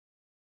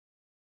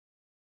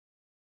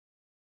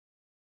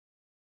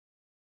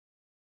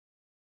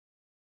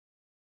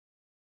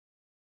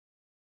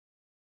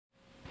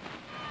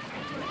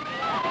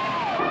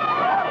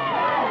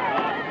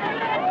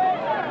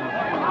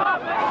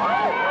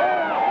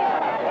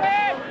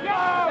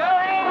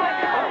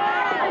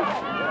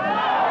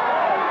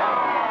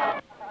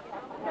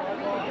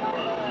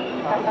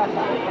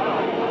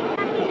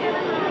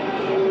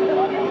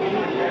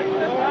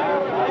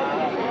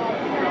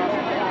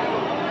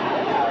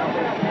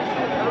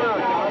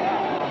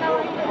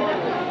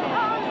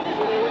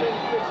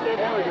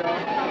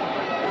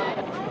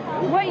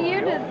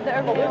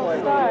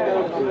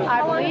start?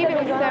 I believe it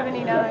was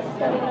 79.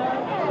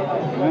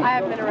 I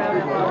haven't been around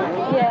that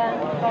long. Yeah.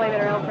 I've only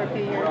been around for a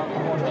few years.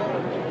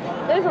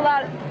 There's a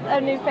lot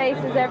of new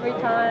faces every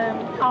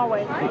time.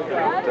 Always.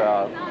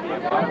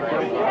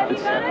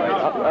 It's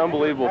an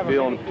unbelievable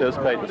feeling to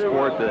participate in a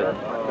sport that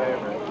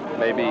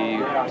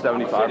maybe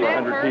 75 or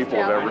 100 people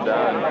have ever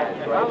done.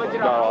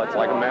 It's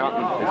like a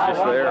mountain. It's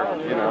just there,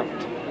 you know.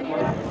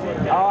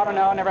 Oh, I don't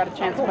know. I never had a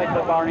chance to play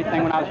football or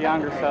anything when I was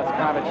younger, so it's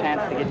kind of a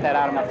chance to get that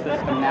out of my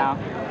system now.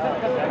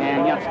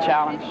 And, you know, it's a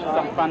challenge,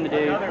 something fun to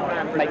do.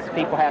 It makes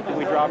people happy.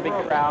 We draw a big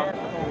crowd.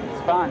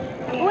 It's fun.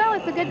 Well,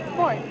 it's a good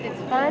sport.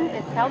 It's fun.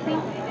 It's healthy.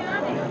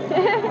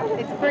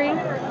 It's free.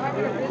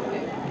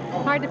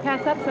 Hard to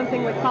pass up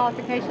something with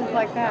qualifications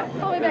like that.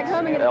 It's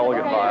elegant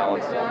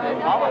violence.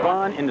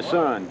 Fun in the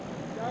sun,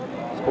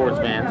 sports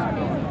fans.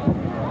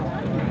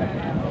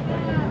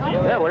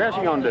 Yeah, what else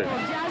you gonna do?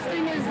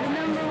 Jousting is the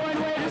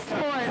 #1 way to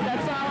sport.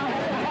 That's all.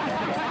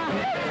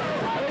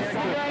 It's the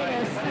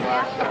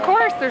greatest. Of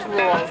course there's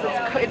rules.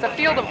 It's a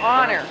field of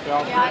honor.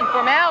 And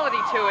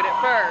formality to it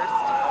at first.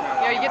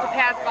 You know, you get to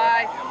pass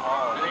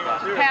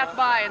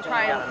by and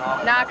try and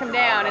knock them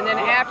down, and then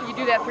after you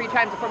do that 3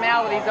 times, the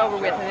formality's over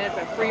with, and then it's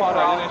a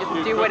free-for-all. You just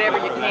do whatever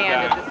you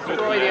can to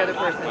destroy the other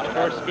person.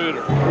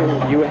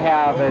 You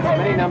have as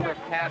many number of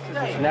passes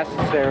as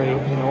necessary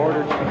in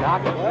order to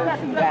knock the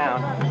person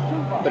down,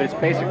 but it's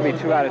basically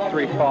 2 out of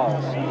 3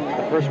 falls.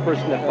 The first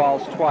person that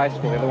falls twice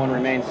while the other one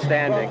remains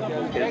standing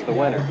is the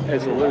winner,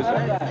 is the loser.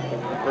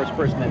 The first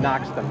person that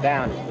knocks them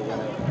down is the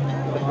winner.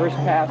 The first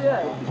pass is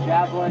the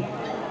javelin,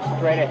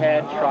 straight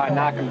ahead, try and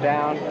knock them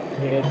down.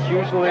 It's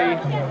usually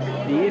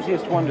the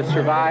easiest one to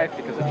survive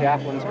because the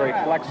javelin's very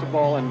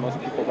flexible and most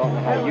people don't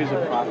know how to use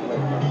it properly.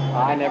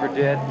 I never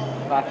did.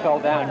 I fell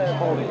down just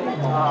holding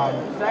it.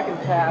 The second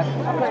pass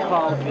is what's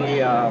called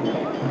the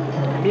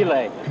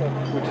melee,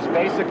 which is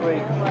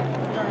basically,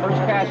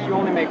 first pass you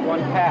only make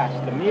 1 pass.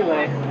 The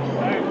melee,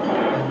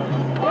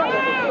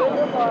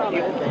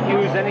 you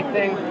use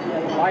anything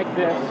like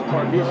this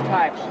or these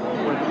types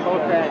where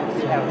both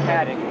ends have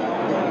padding.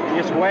 You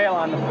just wail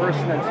on the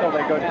person until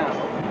they go down.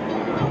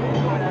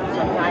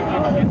 Sometimes you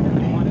can get them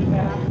in 1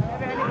 pass.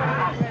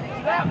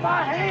 Slap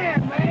my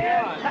hand,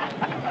 man!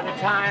 Other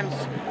times,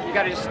 you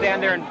got to just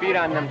stand there and beat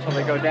on them until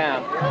they go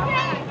down.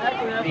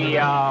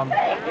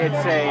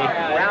 It's a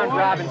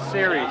round-robin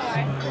series.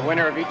 The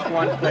winner of each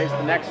one plays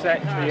the next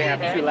set until you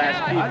have 2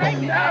 last people.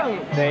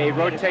 They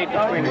rotate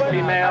between the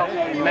female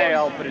and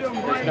male, but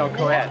there's no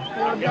co-ed.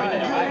 The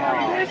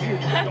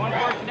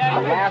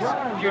last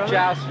few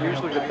jousts are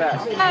usually the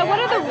best. What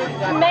are the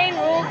main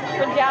rules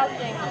for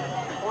jousting?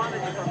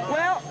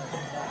 Well,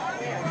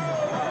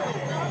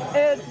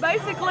 it's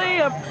basically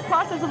a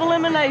process of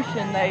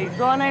elimination. They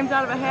draw names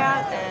out of a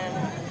hat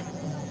and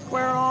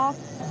square off.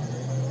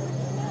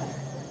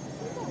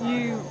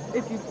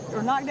 If you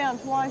are knocked down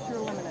twice, you're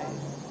eliminated.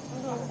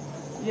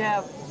 You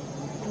have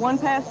 1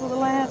 pass with a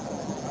lance,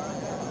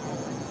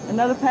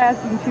 another pass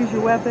you can choose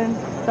your weapon,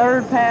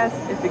 3rd pass,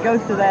 if it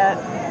goes to that,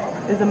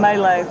 is a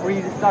melee where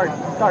you just start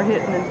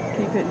hitting and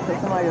keep hitting until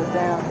somebody goes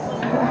down.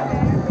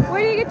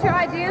 Where do you get your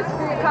ideas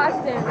for your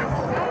costume?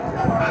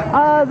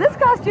 This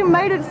costume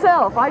made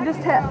itself. I just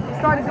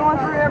started going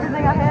through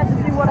everything I had to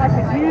see what I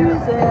could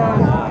use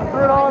and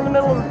threw it all in the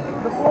middle of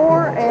the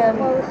floor and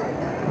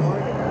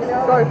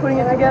started putting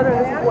it together,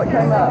 and this is what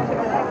came up.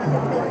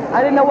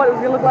 I didn't know what it was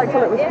going to look like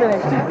till it was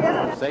finished.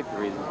 Safety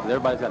reasons.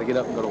 Everybody's got to get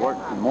up and go to work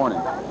in the morning.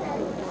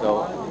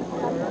 So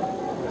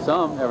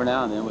some every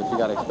now and then, but you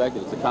got to expect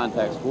it. It's a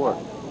contact sport.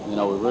 You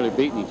know, we're really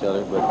beating each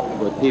other, but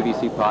with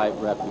PVC pipe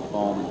wrapped in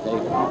foam and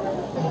tape.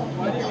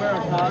 What do you wear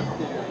a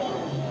costume?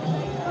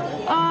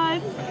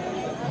 It's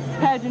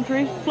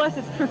pageantry, plus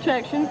it's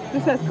protection.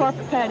 This has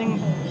carpet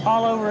padding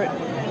all over it.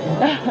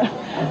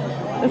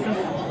 This is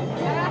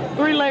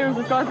 3 layers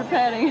of carpet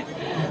padding.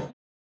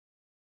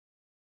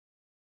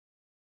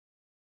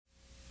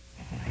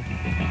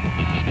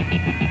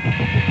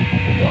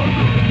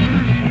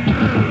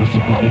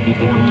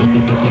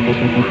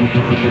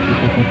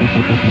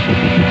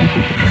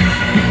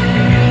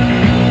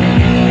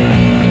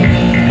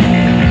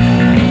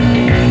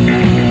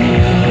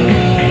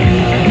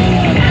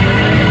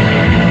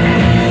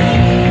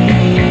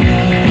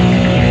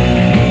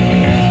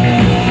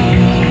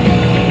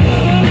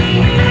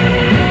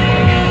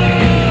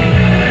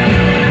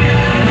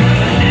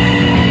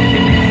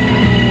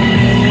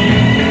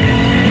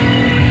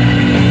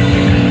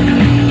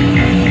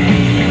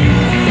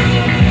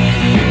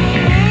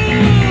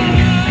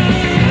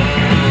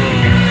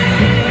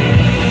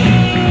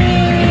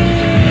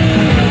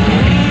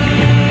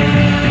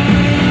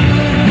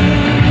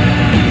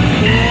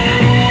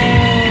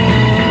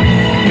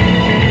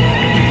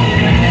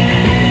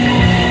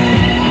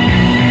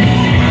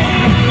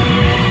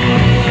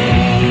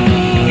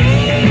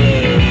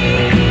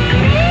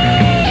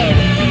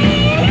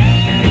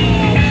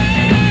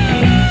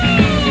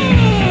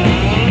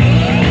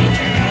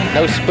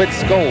 No split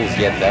skulls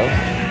yet, though.